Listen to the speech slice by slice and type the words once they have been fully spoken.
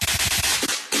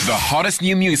The hottest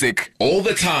new music all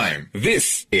the time.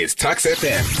 This is Tux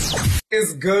FM.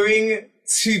 Is going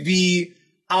to be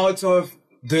out of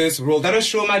this world. That was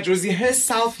Shoma Josie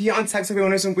herself here on Tux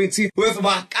FM 107.2 with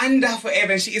Wakanda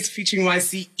Forever. And she is featuring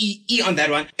ICYMI on that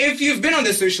one. If you've been on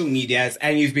the social medias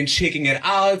and you've been checking it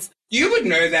out, you would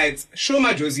know that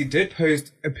Shoma Josie did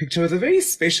post a picture with a very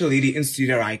special lady in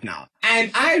studio right now. And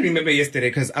I remember yesterday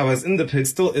because I was in the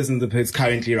pits, still is in the pits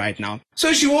currently right now.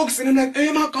 So she walks in and I'm like,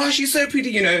 oh my gosh, she's so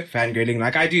pretty, you know, fangirling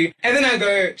like I do. And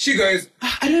then she goes,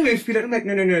 I don't even feel it. I'm like,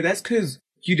 no, that's because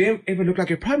you don't ever look like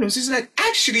your problem. So she's like,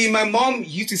 actually, my mom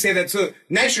used to say that. So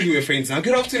naturally we're friends now.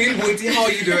 Good afternoon, Boity. How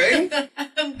are you doing?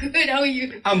 I'm good. How are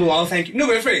you? I'm well, thank you. No,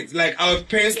 we're friends. Like our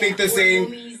parents think the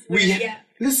same.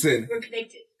 Listen. We're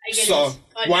connected. So,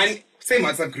 same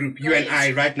WhatsApp group, you and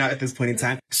I, right now at this point in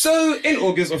time. So, in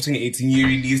August of 2018, you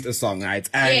released a song, right?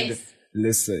 And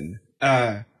listen,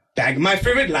 bag, my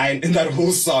favorite line in that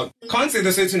whole song, can't say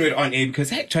the certain word on air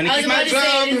because, hey, trying to keep my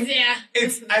job.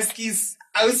 It's Aski's,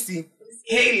 I'll see.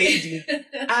 Hey, lady,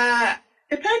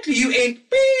 apparently you ain't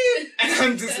beep. And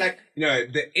I'm just like,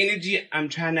 the energy I'm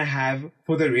trying to have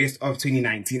for the rest of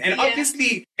 2019. And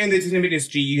obviously, in the entertainment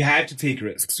industry, you had to take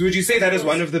risks. Would you say that is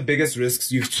one of the biggest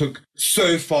risks you've took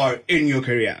so far in your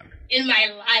career? In my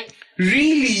life.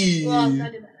 Really? Well,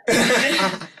 not in my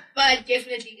life. But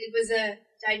definitely, it was a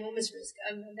ginormous risk.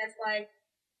 And that's why,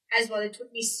 as well, it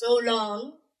took me so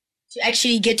long to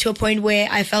actually get to a point where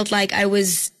I felt like I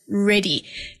was ready,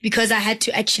 because I had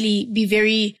to actually be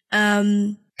very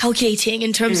calculating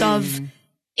in terms of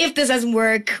if this doesn't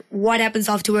work, what happens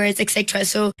afterwards, etc.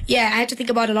 So yeah, I had to think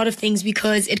about a lot of things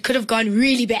because it could have gone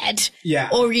really bad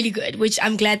or really good, which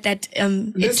I'm glad that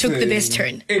it took the best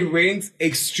turn. It went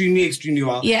extremely, extremely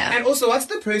well. Yeah. And also, what's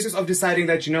the process of deciding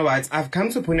that, you know what, I've come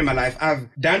to a point in my life, I've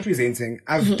done presenting,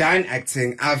 I've done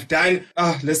acting, I've done,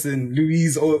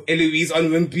 Louise or Eloise on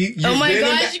Wimpy. Oh my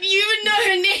gosh, you even know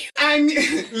her name. And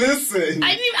listen.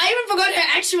 I even forgot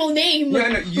her actual name.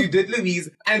 No, you did Louise.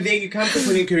 And then you come to a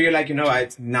point in your career like, you know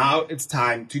what, now it's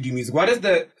time to do music. What is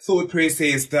the thought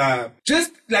process,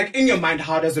 just like in your mind,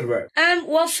 how does it work?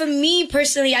 Well, for me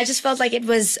personally, I just felt like it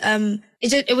was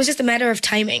just a matter of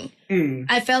timing.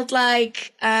 I felt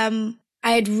like, I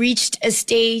had reached a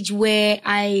stage where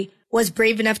I was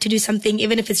brave enough to do something,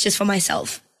 even if it's just for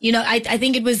myself. I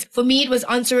think for me, it was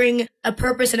answering a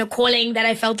purpose and a calling that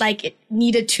I felt like it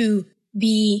needed to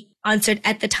be answered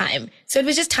at the time. So it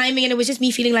was just timing, and it was just me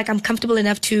feeling like I'm comfortable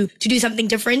enough to do something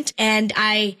different. And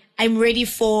I'm ready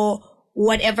for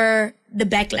whatever the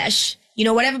backlash,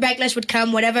 whatever backlash would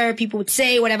come, whatever people would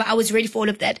say, whatever, I was ready for all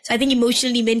of that. So I think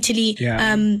emotionally, mentally,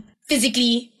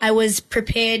 physically, I was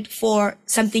prepared for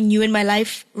something new in my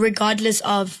life, regardless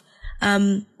of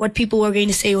what people were going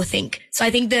to say or think. So I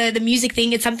think the music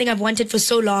thing, it's something I've wanted for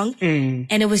so long. And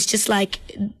it was just like,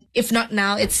 if not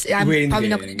now, I'm probably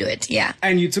not going to do it. Yeah.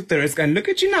 And you took the risk, and look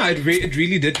at you now. It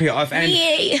really did pay off. And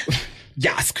yay.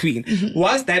 Yes, Queen.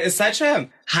 It's such a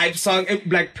hype song,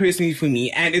 like personally for me.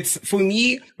 And it's, for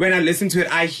me, when I listen to it,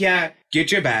 I hear,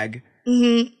 get your bag.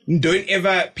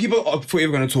 People are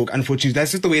forever going to talk, unfortunately.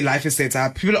 That's just the way life is set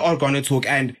up. People are going to talk,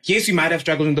 and yes, you might have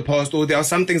struggled in the past, or there are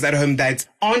some things at home that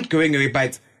aren't going away,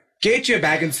 but get your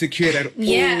bag and secure it at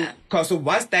all costs. So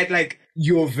was that like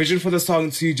your vision for the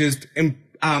song, to just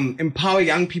empower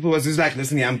young people? Was just like,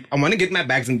 listen, I want to get my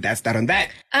bags, and that's that on that?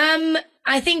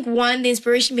 I think the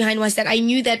inspiration behind was that I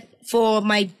knew that for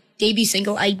my debut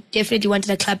single, I definitely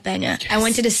wanted a club banger. Yes. I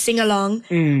wanted to sing along.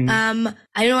 I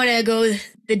didn't want to go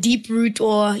the deep route,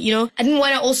 or, I didn't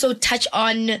want to also touch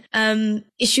on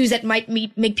issues that might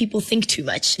make people think too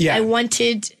much. Yeah. I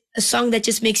wanted a song that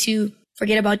just makes you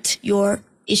forget about your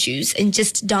issues and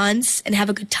just dance and have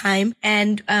a good time.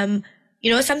 And,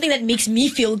 something that makes me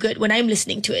feel good when I'm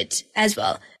listening to it as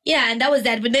well. Yeah, and that was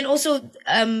that. But then also,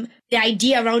 the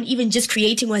idea around even just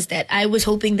creating was that I was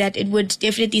hoping that it would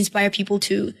definitely inspire people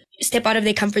to step out of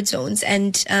their comfort zones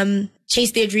and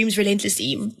chase their dreams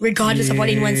relentlessly, regardless of what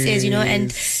anyone says,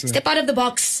 and step out of the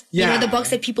box, the box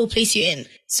that people place you in.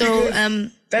 So,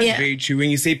 that's very true. When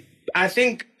you say, I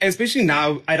think, especially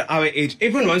now at our age,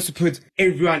 everyone wants to put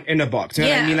everyone in a box. You know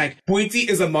what I mean? Like, Boity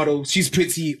is a model. She's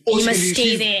pretty. You must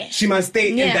stay there. She must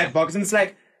stay in that box. And it's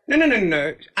like,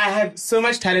 no. I have so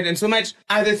much talent and so much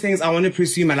other things I want to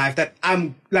pursue in my life that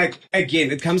I'm like,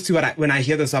 again, it comes to when I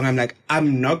hear the song, I'm like,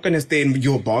 I'm not going to stay in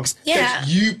your box that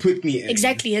you put me in.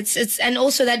 Exactly. And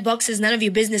also that box is none of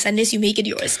your business unless you make it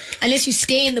yours. Unless you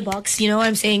stay in the box, you know what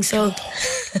I'm saying? So.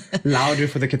 Louder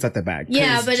for the kids at the back.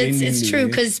 Yeah, but it's true,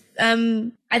 because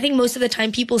I think most of the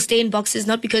time people stay in boxes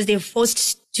not because they're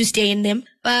forced to stay in them.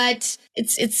 But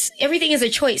it's everything is a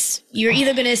choice. You're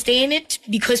either going to stay in it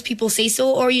because people say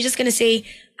so, or you're just going to say,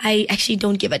 I actually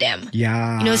don't give a damn.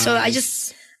 Yeah. You know, so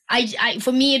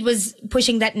for me, it was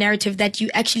pushing that narrative that you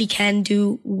actually can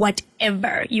do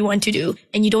whatever you want to do,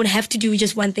 and you don't have to do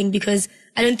just one thing, because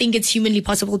I don't think it's humanly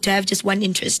possible to have just one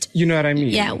interest. You know what I mean?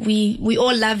 Yeah, we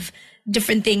all love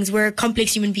different things. We're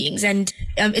complex human beings, and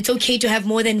it's okay to have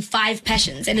more than 5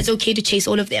 passions, and it's okay to chase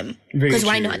all of them. Because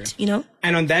why not, you know?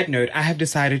 And on that note, I have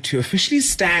decided to officially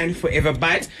stand forever,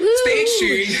 but stay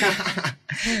tuned.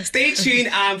 Stay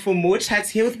tuned for more chats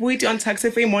here with Boity on Tax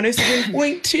FM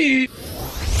 107.2.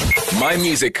 My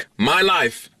music, my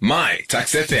life, my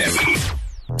Tax FM.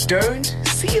 Don't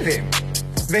see them.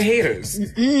 The haters.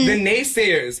 The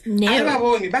naysayers. No. They're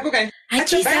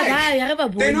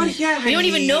not here, honey. We don't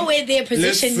even know where they're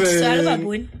positioned.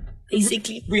 Listen.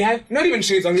 Basically. We have not even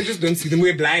shades on, we just don't see them.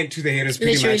 We're blind to the haters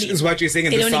pretty Literally. much, is what you're saying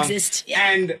in They the don't song. exist. Yeah.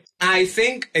 And I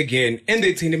think, again, in the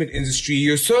entertainment industry,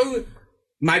 you're so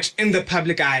much in the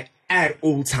public eye at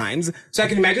all times. So I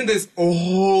can imagine there's a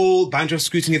whole bunch of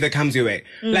scrutiny that comes your way.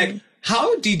 Like,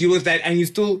 how do you deal with that? And you're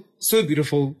still so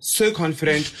beautiful, so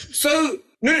confident, so,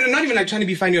 no, not even like trying to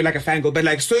be funny or like a fangirl, but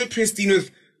like so pristine with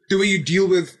the way you deal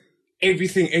with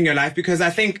everything in your life. Because I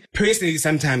think personally,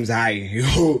 sometimes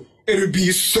it would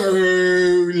be so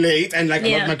late, and like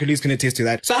a lot of my colleagues can attest to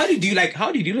that. So how do you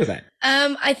deal with that?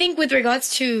 I think with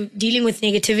regards to dealing with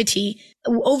negativity,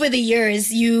 over the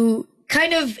years, you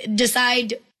kind of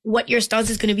decide what your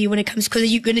stance is going to be when it comes,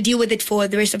 because you're going to deal with it for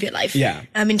the rest of your life. Yeah.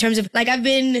 In terms of, like, I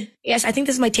think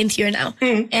this is my 10th year now.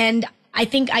 And I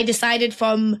think I decided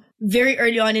from very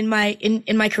early on in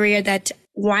my career that,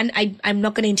 one, I'm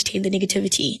not going to entertain the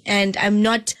negativity. And I'm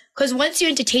not, because once you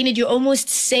entertain it, you're almost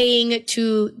saying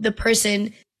to the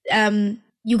person,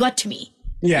 you got to me.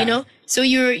 Yeah. You know? So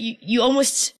you're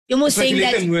almost saying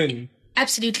let that. them win.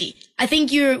 Absolutely. I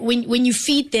think when you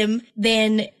feed them,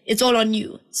 then it's all on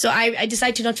you. So I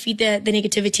decide to not feed the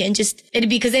negativity and just let it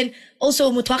be, because then also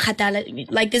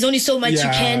like there's only so much you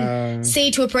can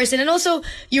say to a person. And also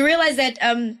you realize that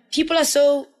people are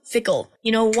so fickle.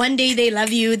 You know, one day they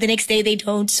love you, the next day they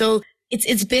don't. So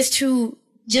it's best to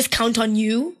just count on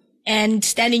you and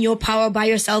stand in your power by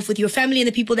yourself with your family and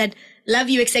the people that love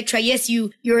you, etc. Yes,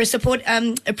 you're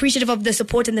appreciative of the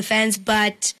support and the fans,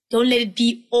 but don't let it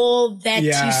be all that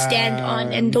you stand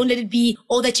on, and don't let it be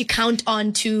all that you count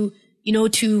on to, you know,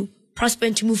 to prosper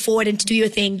and to move forward and to do your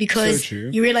thing, because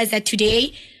you realize that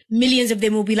today millions of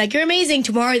them will be like, you're amazing.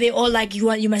 Tomorrow they're all like,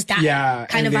 you must die.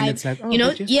 Kind of vibe. It's like, you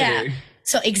know? Yeah.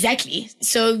 So exactly.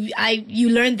 So you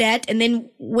learn that, and then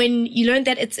when you learn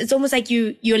that, it's almost like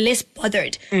you're less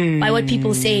bothered by what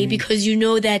people say, because you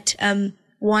know that,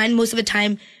 one, most of the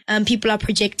time, people are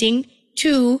projecting.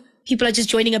 2, people are just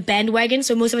joining a bandwagon.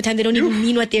 So most of the time they don't even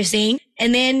mean what they're saying.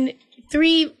 And then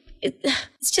 3,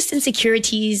 it's just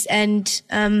insecurities, and,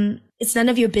 it's none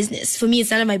of your business. For me, it's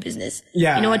none of my business.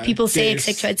 Yeah. You know what people say,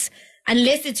 etc. It's,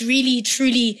 unless it's really,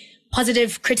 truly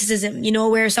positive criticism, you know,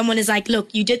 where someone is like,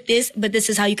 look, you did this, but this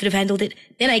is how you could have handled it.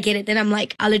 Then I get it. Then I'm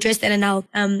like, I'll address that and I'll,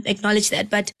 acknowledge that.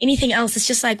 But anything else, it's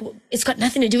just like, it's got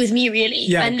nothing to do with me, really.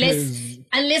 Yeah.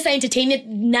 Unless I entertain it,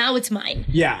 now it's mine.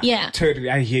 Yeah. Yeah.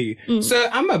 Totally. I hear you. So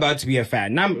I'm about to be a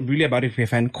fan. Now I'm really about to be a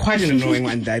fan. Quite an annoying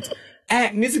one that.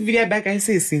 Music video back, I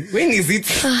say, when is it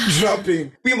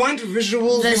dropping? We want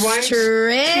visuals. The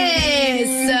stress.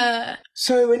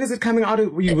 So when is it coming out?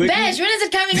 Were you working? Bash, when is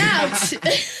it coming out?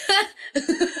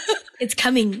 It's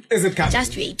coming. Is it coming?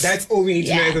 Just wait. That's all we need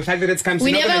to know. The fact that it's coming.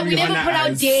 We never put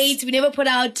out dates. We don't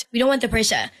want the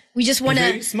pressure. We just want to.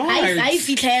 Very smart. And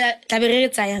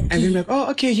then like,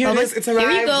 oh, okay, here it is. It's arrived.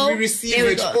 Here we go. We receive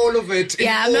it. All of it.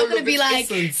 Yeah, I'm not going to be like,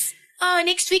 oh,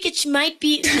 next week it might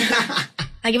be.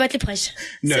 I give out the pressure.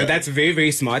 No, so. That's very,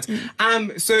 very smart.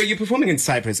 So you're performing in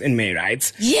Cyprus in May,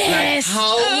 right? Yes. Like,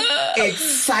 how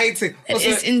exciting. It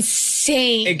is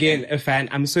insane. Again, a fan.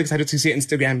 I'm so excited to see your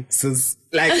Instagram. Sis.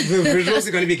 Like, the visuals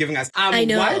you're going to be giving us. I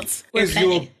know. What is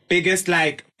your biggest,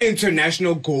 like,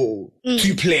 international goal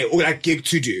to play or, like, gig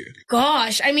to do?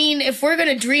 Gosh, I mean, if we're going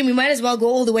to dream, we might as well go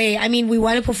all the way. I mean, we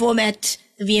want to perform at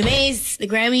the VMAs, the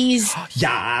Grammys.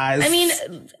 Yes. I mean,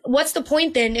 what's the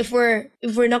point then if we're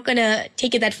not gonna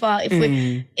take it that far?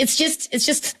 It's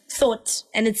just thought,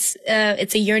 and it's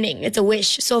a yearning, it's a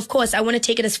wish. So of course I want to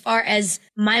take it as far as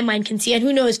my mind can see, and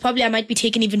who knows, probably I might be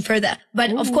taken even further.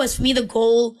 But of course, for me,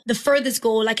 the furthest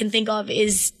goal I can think of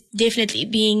is definitely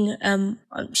being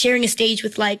sharing a stage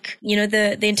with, like, you know,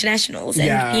 the internationals,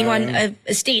 and being on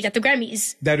a stage at the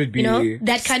Grammys. That would be, you know,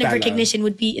 that kind of recognition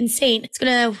would be insane. It's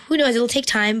gonna, who knows, it'll take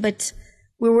time, but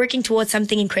we're working towards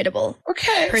something incredible.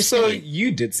 Okay. Personally.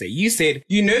 So you said,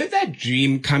 that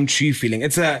dream come true feeling.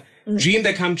 It's a dream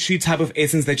that come true type of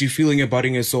essence that you feel in your body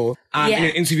and your soul. In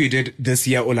an interview you did this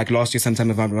year or like last year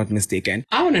sometime, if I'm not mistaken.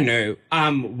 I want to know,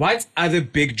 what other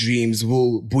big dreams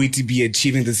will Boity be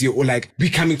achieving this year or like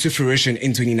be coming to fruition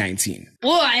in 2019?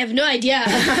 Oh, I have no idea.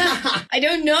 I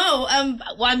don't know.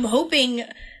 I'm hoping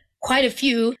quite a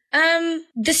few.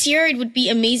 This year it would be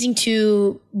amazing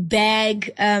to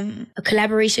bag a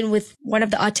collaboration with one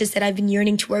of the artists that I've been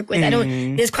yearning to work with.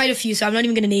 There's quite a few, so I'm not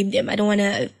even going to name them. I don't want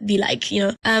to be like,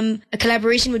 a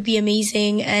collaboration would be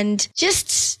amazing. And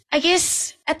just, I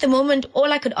guess at the moment,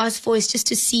 all I could ask for is just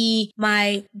to see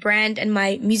my brand and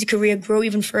my music career grow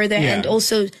even further and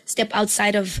also step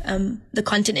outside of the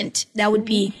continent. That would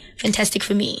be fantastic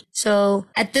for me. So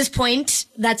at this point,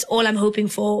 that's all I'm hoping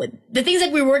for. The things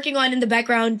that we're working on in the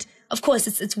background, of course,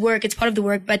 it's work. It's part of the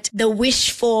work. But the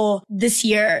wish for this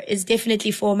year is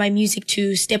definitely for my music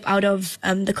to step out of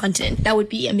the continent. That would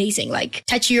be amazing. Like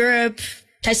touch Europe,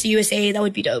 touch the USA. That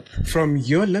would be dope. From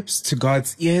your lips to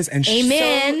God's ears, and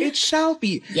amen. So it shall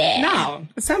be. Yeah. Now,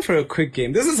 it's time for a quick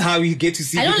game. This is how we get to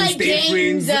see if we can stay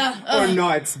friends or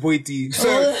not, Boity.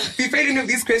 So, be failing of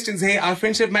these questions, hey, our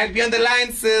friendship might be on the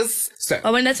line, sis. So,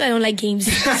 that's why I don't like games.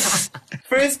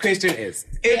 First question is,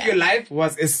 if your life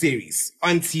was a series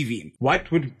on TV,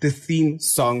 what would the theme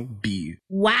song be?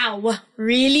 Wow.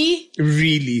 Really?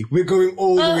 Really? We're going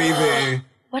all the way there.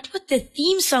 What would the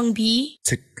theme song be?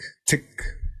 Tick, tick,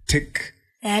 tick.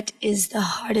 That is the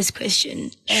hardest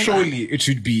question ever. Surely it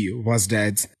should be Was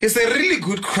Dad's. It's a really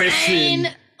good question.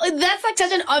 That's like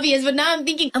such an obvious, but now I'm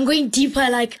thinking, I'm going deeper,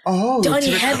 like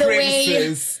Donny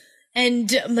Hathaway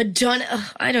and Madonna.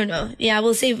 I don't know. Yeah,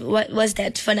 we'll say what was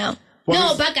that for now.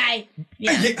 Buckeye.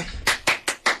 Yeah.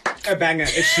 A banger,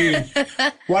 a tune.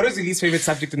 What was your least favorite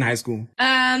subject in high school?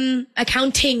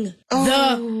 Accounting.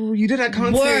 You did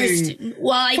accounting. Worst.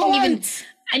 Well, I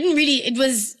didn't really, it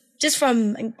was just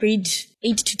from grade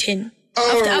 8 to 10.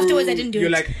 Afterwards, I didn't do it.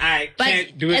 You're like, I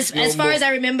can't do it. As far as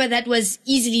I remember, that was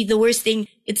easily the worst thing.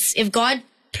 It's if God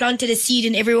planted a seed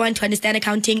in everyone to understand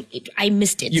accounting, I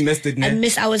missed it. You missed it, man.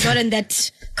 I was not in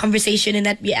that conversation and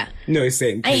that, No,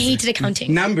 same. I hated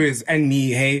accounting. Numbers and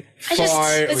me, hey,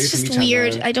 it's just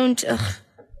weird. I don't,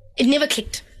 it never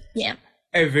clicked. Yeah.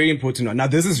 A very important one. Now,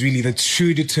 this is really the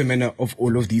true determiner of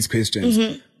all of these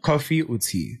questions. Coffee or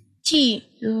tea? Tea.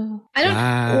 I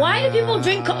don't, why do people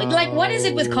drink coffee? Like, what is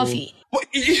it with coffee?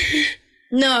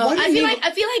 No,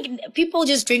 I feel like people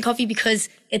just drink coffee because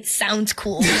it sounds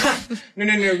cool.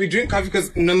 No. We drink coffee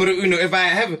because numero uno. If I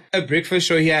have a breakfast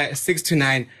show here 6 to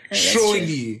 9,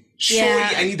 surely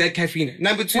I need that caffeine.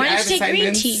 Number 2, why don't you take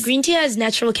green tea? Green tea has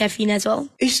natural caffeine as well.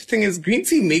 The thing is, green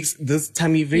tea makes this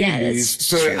tummy very loose.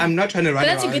 So true. I'm not trying to run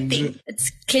around. But that's a good thing.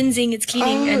 It's cleansing, it's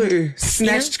cleaning.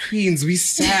 Snatched queens, we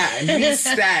stand. We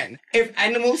stand. If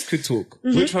animals could talk,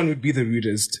 which one would be the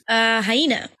rudest?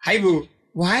 Hyena. Haibu.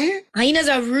 Why? Hyenas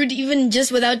are rude even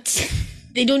just without,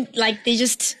 they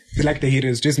just... They're like the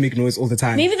haters, just make noise all the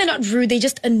time. Maybe they're not rude, they're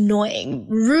just annoying.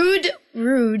 Rude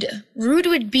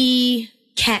would be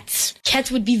cats.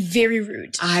 Cats would be very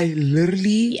rude. I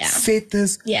literally said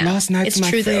this last night to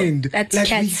my friend. That's like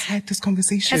cats. We had this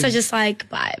conversation. Cats are just like,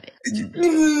 bye.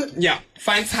 Yeah,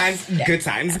 fine times, good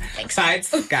times. Thanks.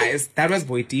 Guys, that was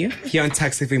Boity here on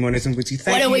Tax FM on Boity.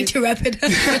 What a way to wrap it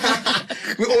up.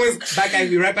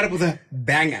 We wrap it up with a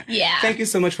banger. Yeah. Thank you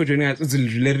so much for joining us. It's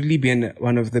literally been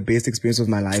one of the best experiences of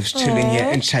my life, chilling here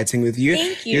and chatting with you.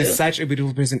 Thank you. You're such a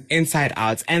beautiful person inside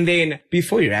out. And then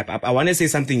before we wrap up, I want to say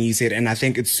something you said, and I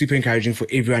think it's super encouraging for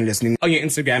everyone listening. On your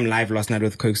Instagram live last night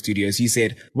with Coke Studios, you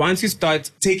said, once you start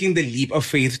taking the leap of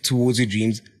faith towards your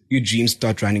dreams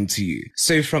start running to you.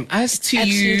 So from us to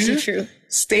Absolutely you, true.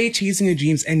 Stay chasing your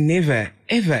dreams and never,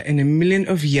 ever in a million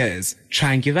of years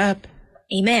try and give up.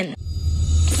 Amen.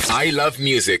 I love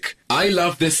music. I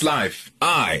love this life.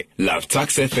 I love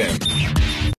Tax FM.